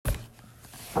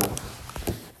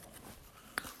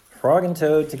Frog and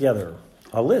Toad together.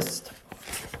 A list.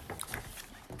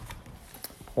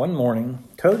 One morning,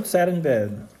 Toad sat in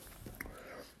bed.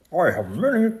 "I have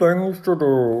many things to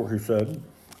do," he said.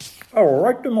 "I will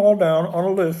write them all down on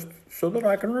a list so that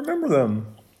I can remember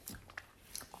them."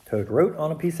 Toad wrote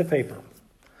on a piece of paper,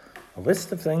 "A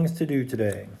list of things to do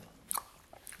today."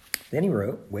 Then he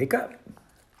wrote, "Wake up."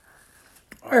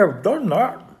 "I have done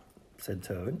that," said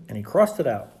Toad, and he crossed it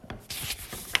out.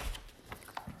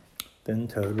 Then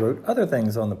Toad wrote other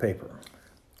things on the paper.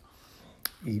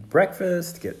 Eat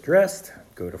breakfast, get dressed,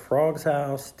 go to Frog's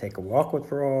house, take a walk with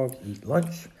Frog, eat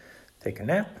lunch, take a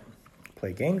nap,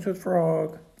 play games with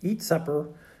Frog, eat supper,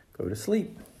 go to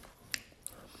sleep.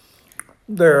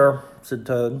 "There," said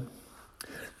Toad.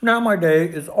 "Now my day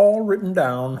is all written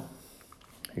down."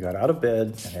 He got out of bed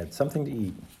and had something to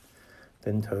eat.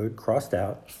 Then Toad crossed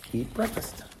out, eat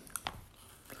breakfast.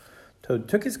 Toad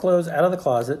took his clothes out of the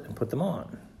closet and put them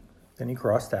on. Then he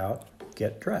crossed out,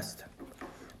 get dressed.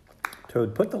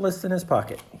 Toad put the list in his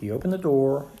pocket. He opened the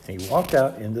door and he walked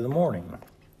out into the morning.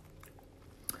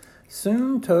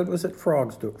 Soon Toad was at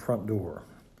Frog's front door.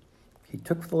 He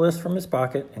took the list from his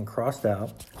pocket and crossed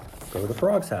out, go to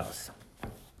Frog's house.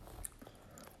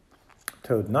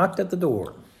 Toad knocked at the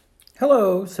door.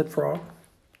 "Hello," said Frog.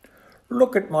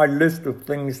 "Look at my list of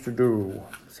things to do,"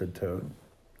 said Toad.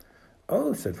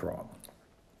 "Oh," said Frog,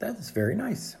 "that is very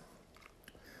nice."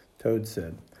 Toad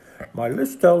said, "My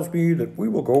list tells me that we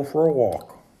will go for a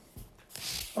walk."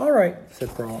 "All right,"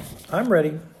 said Frog, "I'm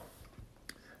ready."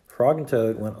 Frog and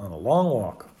Toad went on a long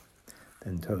walk.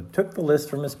 Then Toad took the list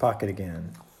from his pocket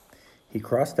again. He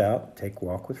crossed out, take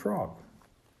walk with Frog.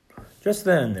 Just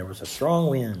then there was a strong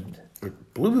wind.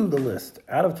 It blew the list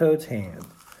out of Toad's hand.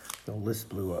 The list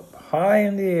blew up high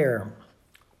in the air.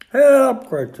 "Help!"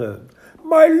 cried Toad.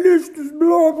 "My list is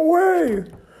blowing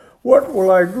away. What will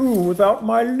I do without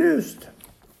my list?"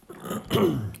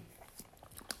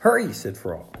 "Hurry," said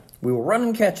Frog. "We will run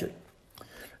and catch it."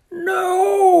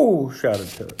 "No!" shouted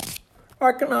Toad.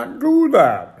 "I cannot do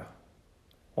that."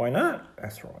 "Why not?"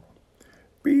 asked Frog.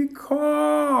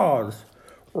 "Because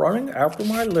running after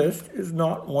my list is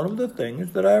not one of the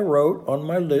things that I wrote on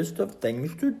my list of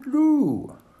things to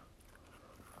do."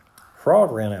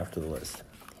 Frog ran after the list.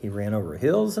 He ran over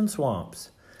hills and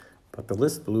swamps, but the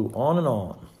list blew on and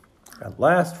on. At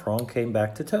last, Frog came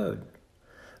back to Toad.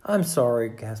 "I'm sorry,"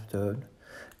 gasped Toad,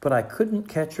 "but I couldn't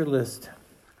catch your list."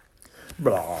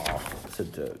 "Blah,"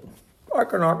 said Toad. "I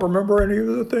cannot remember any of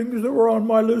the things that were on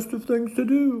my list of things to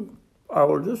do. I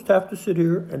will just have to sit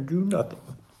here and do nothing."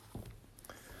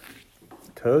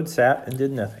 Toad sat and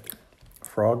did nothing.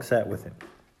 Frog sat with him.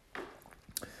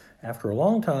 After a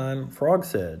long time, Frog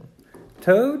said,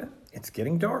 "Toad, it's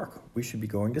getting dark. We should be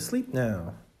going to sleep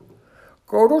now."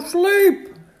 "Go to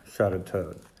sleep!" shouted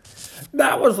Toad.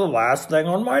 "That was the last thing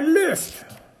on my list."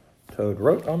 Toad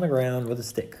wrote on the ground with a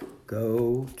stick,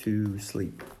 "Go to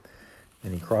sleep."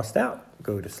 Then he crossed out,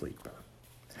 "Go to sleep."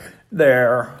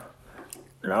 "There.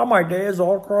 Now my day is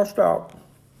all crossed out."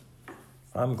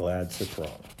 "I'm glad," said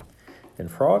Frog. Then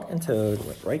Frog and Toad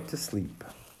went right to sleep.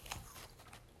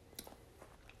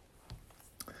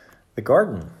 The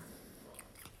garden.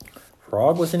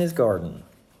 Frog was in his garden.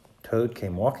 Toad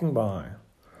came walking by.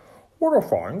 "What a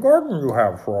fine garden you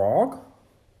have, Frog."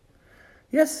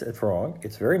 "Yes," said Frog,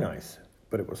 "it's very nice,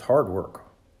 but it was hard work."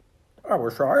 "I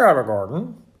wish I had a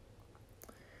garden."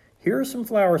 "Here are some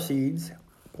flower seeds.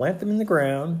 Plant them in the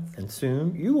ground, and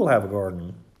soon you will have a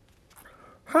garden."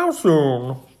 "How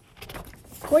soon?"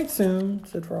 "Quite soon,"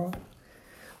 said Frog.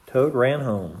 Toad ran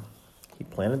home. He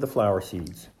planted the flower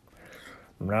seeds.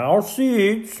 "Now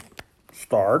seeds,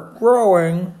 start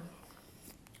growing."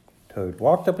 Toad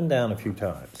walked up and down a few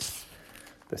times.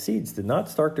 The seeds did not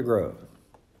start to grow.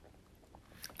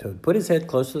 Toad put his head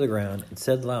close to the ground and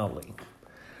said loudly,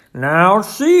 "Now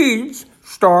seeds,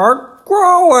 start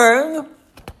growing."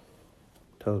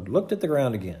 Toad looked at the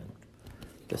ground again.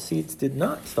 The seeds did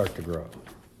not start to grow.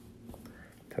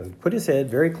 Toad put his head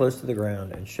very close to the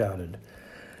ground and shouted,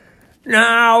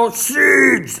 "Now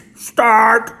seeds,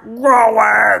 start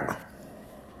growing."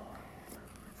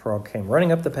 Frog came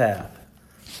running up the path.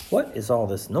 "What is all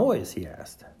this noise?" he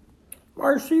asked.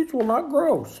 "My seeds will not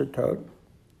grow," said Toad.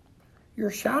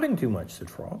 "You're shouting too much," said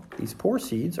Frog. "These poor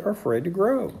seeds are afraid to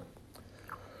grow."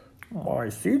 "My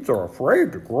seeds are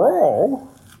afraid to grow?"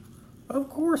 "Of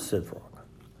course," said Frog.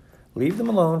 "Leave them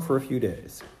alone for a few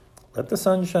days. Let the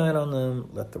sun shine on them.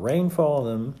 Let the rain fall on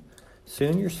them.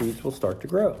 Soon your seeds will start to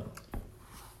grow."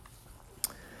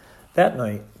 That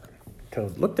night,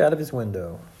 Toad looked out of his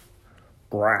window.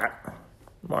 "Brat,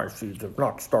 my seeds have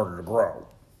not started to grow.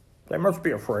 They must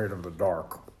be afraid of the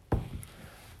dark."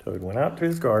 Toad went out to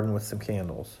his garden with some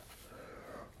candles.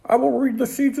 I will read the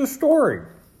seeds a story.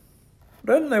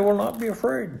 Then they will not be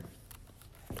afraid.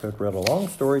 Toad read a long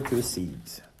story to his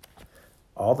seeds.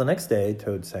 All the next day,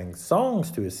 Toad sang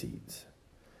songs to his seeds.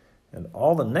 And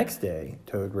all the next day,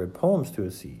 Toad read poems to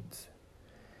his seeds.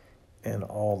 And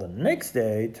all the next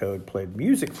day, Toad played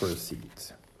music for his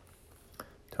seeds.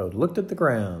 Toad looked at the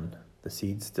ground. The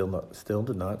seeds still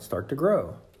did not start to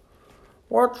grow.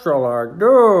 What shall I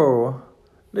do?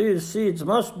 These seeds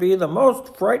must be the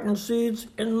most frightened seeds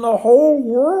in the whole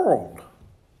world.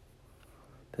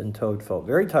 Then Toad felt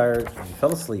very tired and he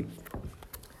fell asleep.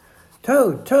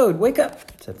 Toad, Toad, wake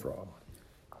up, said Frog.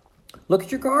 Look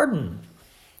at your garden.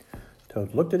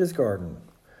 Toad looked at his garden.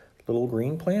 Little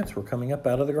green plants were coming up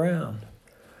out of the ground.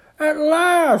 At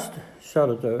last,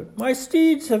 shouted Toad, my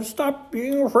seeds have stopped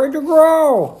being afraid to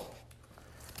grow.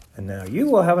 And now you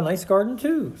will have a nice garden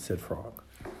too, said Frog.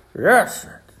 Yes,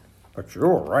 but you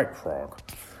were right, Frog.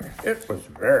 It was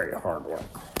very hard work.